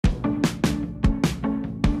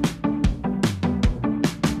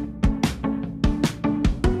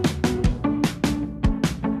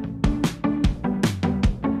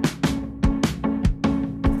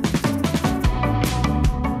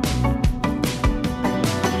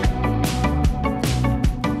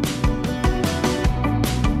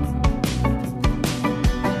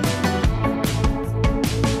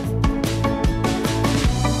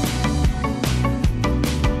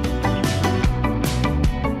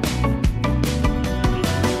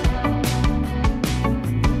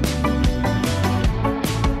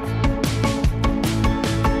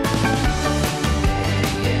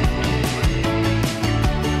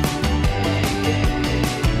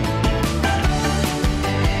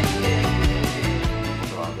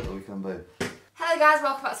guys,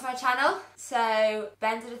 welcome back to my channel. So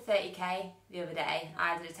Ben did a 30k the other day,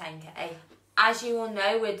 I did a 10k. As you all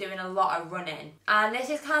know, we're doing a lot of running, and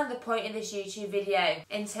this is kind of the point of this YouTube video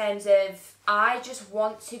in terms of I just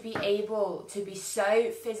want to be able to be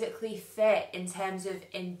so physically fit in terms of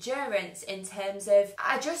endurance, in terms of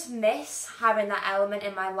I just miss having that element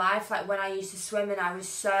in my life, like when I used to swim and I was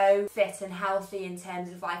so fit and healthy in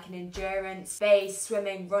terms of like an endurance based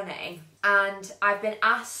swimming, running. And I've been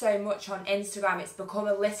asked so much on Instagram, it's become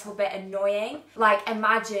a little bit annoying. Like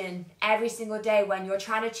imagine every single day when you're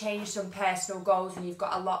trying to change some personal goals and you've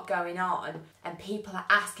got a lot going on and people are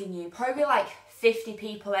asking you, probably like 50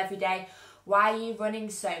 people every day, why are you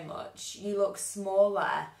running so much? You look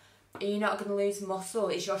smaller. Are you not going to lose muscle?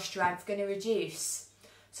 Is your strength going to reduce?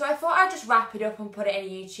 So I thought I'd just wrap it up and put it in a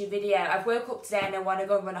YouTube video. I've woke up today and I want to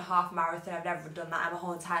go and run a half marathon. I've never done that in my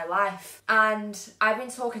whole entire life. And I've been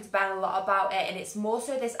talking to Ben a lot about it, and it's more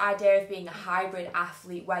so this idea of being a hybrid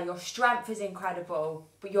athlete where your strength is incredible,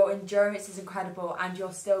 but your endurance is incredible and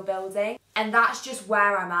you're still building. And that's just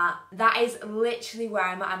where I'm at. That is literally where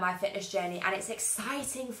I'm at in my fitness journey, and it's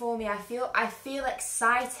exciting for me. I feel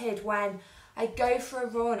excited when I go for a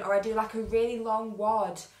run or I do like a really long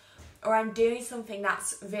WOD, or I'm doing something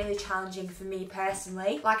that's really challenging for me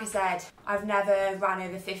personally. Like I said, I've never ran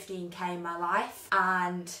over 15k in my life,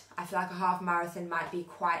 and I feel like a half marathon might be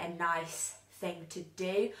quite a nice thing to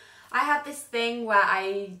do. I have this thing where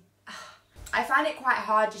I find it quite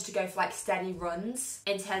hard just to go for like steady runs,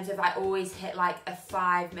 in terms of I always hit like a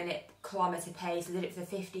 5-minute kilometre pace. I did it for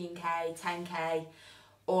 15k, 10k,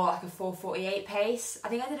 or like a 4:48 pace. I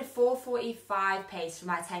think I did a 4:45 pace for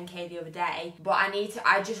my 10k the other day, but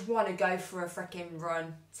I just want to go for a freaking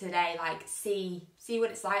run today, like see what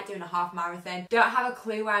it's like doing a half marathon. Don't have a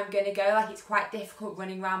clue where I'm gonna go. Like it's quite difficult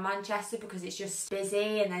running around Manchester because it's just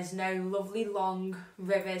busy and there's no lovely long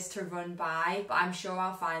rivers to run by, but I'm sure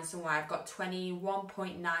I'll find somewhere. I've got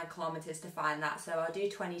 21.9 kilometers to find that, so I'll do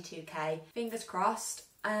 22k. Fingers crossed.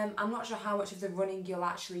 I'm not sure how much of the running you'll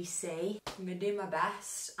actually see. I'm going to do my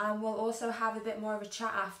best, and we'll also have a bit more of a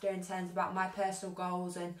chat after in terms about my personal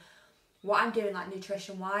goals and what I'm doing like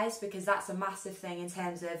nutrition wise, because that's a massive thing in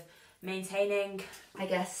terms of maintaining, I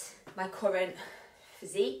guess, my current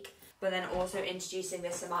physique, but then also introducing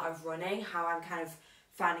this amount of running, how I'm kind of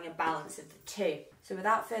finding a balance of the two. So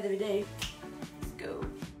without further ado, let's go.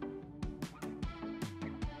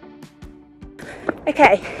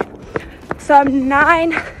 Okay. So I'm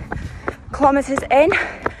 9 kilometers in,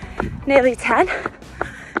 nearly 10.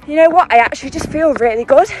 You know what? I actually just feel really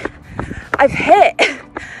good. I've hit,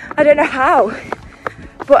 I don't know how,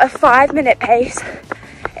 but a 5-minute pace,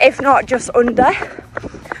 if not just under.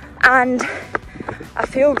 And I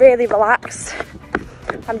feel really relaxed.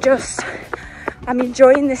 I'm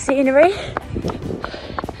enjoying the scenery.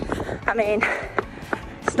 I mean,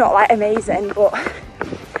 it's not like amazing, but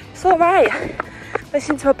it's all right.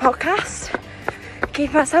 Listen to a podcast,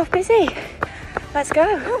 keep myself busy. Let's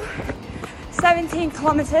go. 17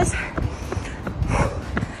 kilometers,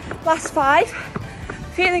 last 5,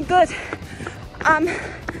 feeling good.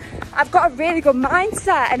 I've got a really good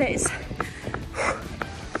mindset, and I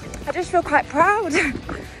just feel quite proud.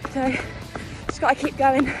 So just gotta keep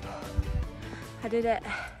going. I did it.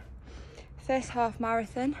 First half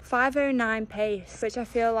marathon, 5:09 pace, which I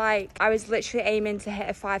feel like I was literally aiming to hit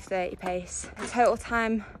a 5:30 pace. The total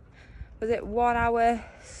time, was it 1 hour?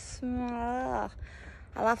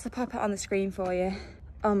 I'll have to pop it on the screen for you.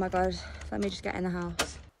 Oh my God, let me just get in the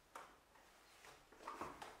house.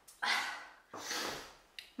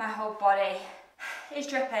 My whole body is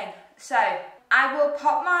dripping. So I will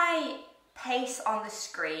pop my pace on the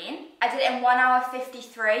screen. I did it in 1 hour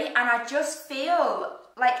 53, and I just feel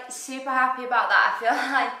like super happy about that. I feel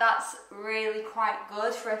like that's really quite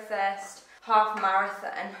good for a first half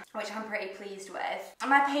marathon, which I'm pretty pleased with. And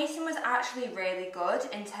my pacing was actually really good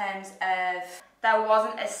in terms of there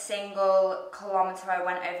wasn't a single kilometre I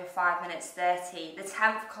went over 5 minutes 30. The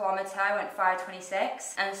 10th kilometre I went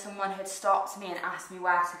 5:26, and someone had stopped me and asked me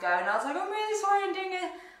where to go, and I was like, I'm really sorry, I'm doing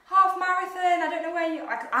a half marathon, I don't know where you,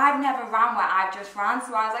 like, I've never ran where I've just ran,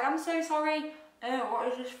 so I was like, I'm so sorry. Oh, what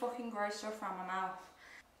is this fucking gross stuff around my mouth?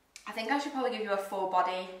 I think I should probably give you a full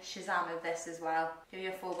body Shazam of this as well. Give you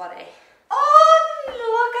a full body. Oh,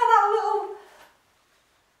 look at that little...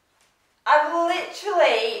 I've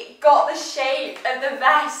literally got the shape of the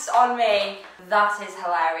vest on me. That is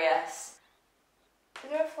hilarious.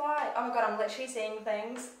 Is there a fly? Oh my God, I'm literally seeing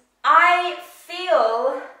things. I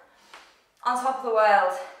feel on top of the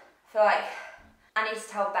world. I feel like I need to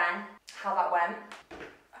tell Ben how that went.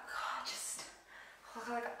 Oh God, just look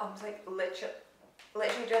like I'm like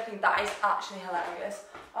literally dripping. That is actually hilarious.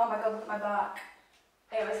 Oh my God, look at my back.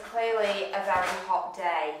 It was clearly a very hot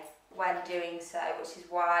day when doing so, which is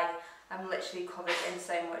why I'm literally covered in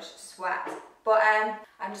so much sweat. But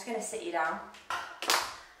I'm just going to sit you down.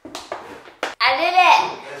 I did it!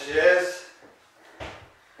 There she is.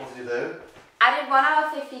 What did you do? I did 1 hour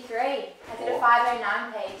 53. I did a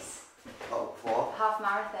 5:09 pace. Oh, what? Half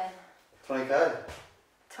marathon. 20k?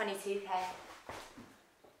 22k.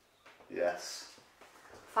 Yes.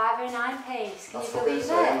 5:09 pace. Can That's you believe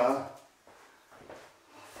insane, it? man.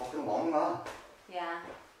 Fucking long, man. Yeah.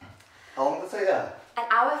 How long did it take you?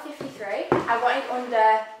 1 hour 53. I wanted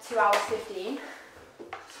under 2 hours 15.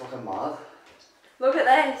 It's fucking mad. Look at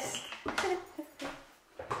this.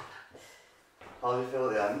 How did you feel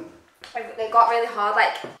at the end? They got really hard.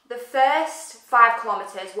 Like the first 5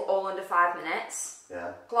 kilometres were all under 5 minutes.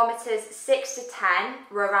 Yeah. Kilometres 6 to 10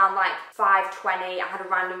 were around like 5:20. I had a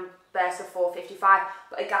random burst of 4:55,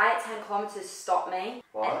 but a guy at 10 kilometres stopped me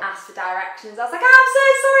and asked for directions. I was like, I'm so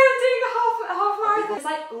sorry, I'm doing a half marathon. It's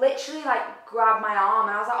like literally like grabbed my arm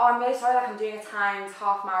and I was like, oh, I'm really sorry, like I'm doing a timed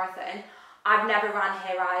half marathon. I've never ran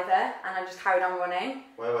here either, and I just carried on running.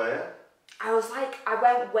 Where were you? I was like, I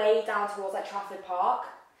went way down towards like Trafford Park.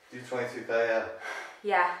 Do 22k, yeah.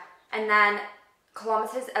 Yeah, and then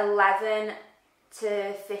kilometres 11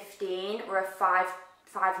 to 15 were a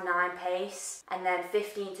 5:09 pace, and then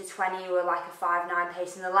 15 to 20 were like a 5:09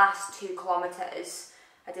 pace. In the last 2 kilometres,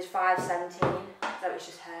 I did 5:17. That was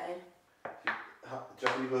just hurting. Do you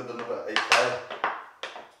reckon you could have done about 8k?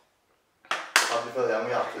 How did you feel at the end?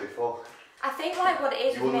 We absolutely fucked. I think like what it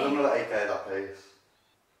is You with wouldn't have me, done about 8k at that pace.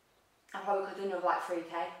 I probably could have done with like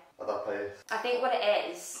 3k. At that pace. I think what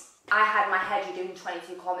it is, I had my head you're doing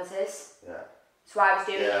 22 kilometres. Yeah. So I was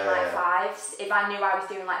doing it in like 5s. If I knew I was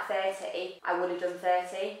doing like 30, I would have done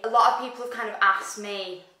 30. A lot of people have kind of asked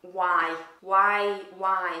me why.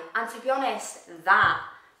 And to be honest,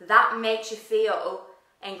 that makes you feel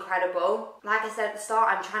incredible. Like I said at the start,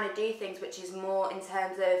 I'm trying to do things which is more in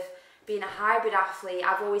terms of being a hybrid athlete.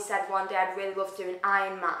 I've always said one day I'd really love to do an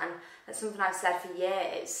Ironman. That's something I've said for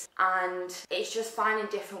years. And it's just finding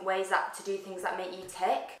different ways to do things that make you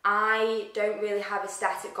tick. I don't really have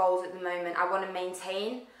aesthetic goals at the moment. I want to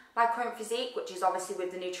maintain my current physique, which is obviously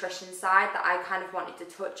with the nutrition side that I kind of wanted to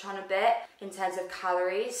touch on a bit in terms of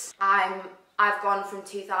calories. I've gone from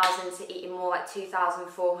 2,000 to eating more like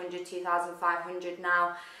 2,400, 2,500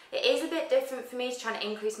 now. It is a bit different for me to trying to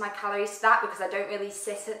increase my calories to that because I don't really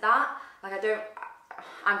sit at that. Like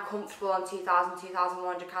I'm comfortable on 2,000,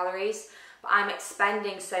 2,100 calories, but I'm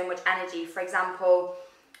expending so much energy. For example,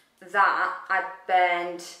 that I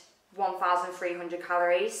burned 1,300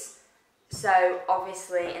 calories. So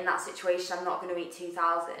obviously in that situation, I'm not going to eat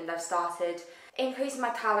 2,000. I've started increasing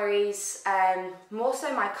my calories, more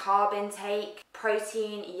so my carb intake.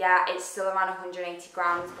 Protein, yeah, it's still around 180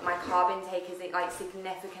 grams, but my carb intake is like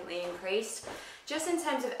significantly increased. Just in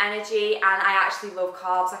terms of energy, and I actually love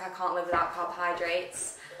carbs, like I can't live without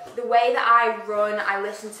carbohydrates. The way that I run, I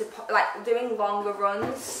listen to, like doing longer runs.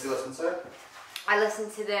 What do you listen to? I listen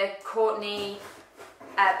to the Courtney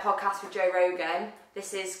podcast with Joe Rogan.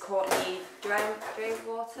 This is Courtney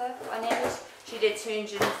Drewater, her name is. She did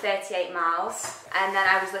 238 miles, and then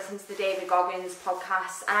I was listening to the David Goggins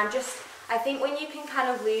podcast, and I think when you can kind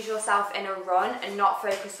of lose yourself in a run and not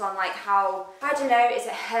focus on like how, I don't know, is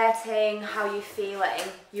it hurting, how you feeling,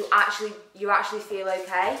 you actually feel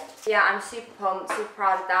okay. Yeah, I'm super pumped, super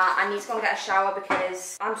proud of that. I need to go and get a shower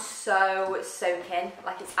because I'm so soaking.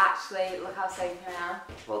 Like it's actually, look how soaking I am.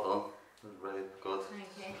 Well done. Really good.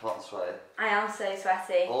 Thank you. Hot and sweaty. I am so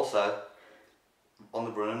sweaty. Also, on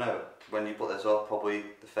the running note, when you put this up, probably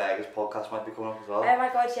the Fergus podcast might be coming up as well. Oh my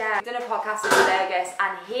god, yeah. I've done a podcast with Fergus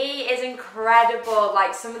and he is incredible.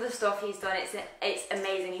 Like some of the stuff he's done, it's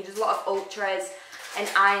amazing. He does a lot of ultras and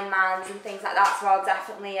Ironmans and things like that, so I'll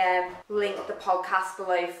definitely link the podcast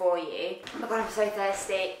below for you. Oh my god, I'm so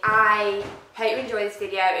thirsty. I hope you enjoyed this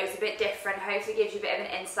video. It was a bit different. Hopefully it gives you a bit of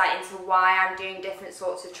an insight into why I'm doing different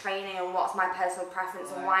sorts of training and what's my personal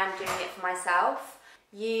preference and why I'm doing it for myself.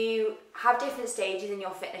 You have different stages in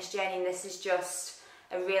your fitness journey, and this is just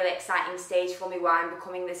a really exciting stage for me where I'm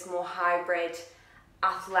becoming this more hybrid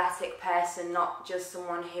athletic person, not just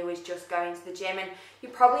someone who is just going to the gym. And you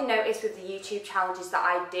probably notice with the YouTube challenges that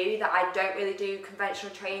I do that I don't really do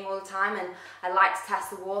conventional training all the time, and I like to test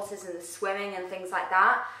the waters and the swimming and things like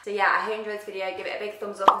that. So yeah, I hope you enjoyed this video. Give it a big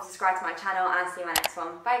thumbs up and subscribe to my channel, and I'll see you in my next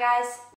one. Bye guys!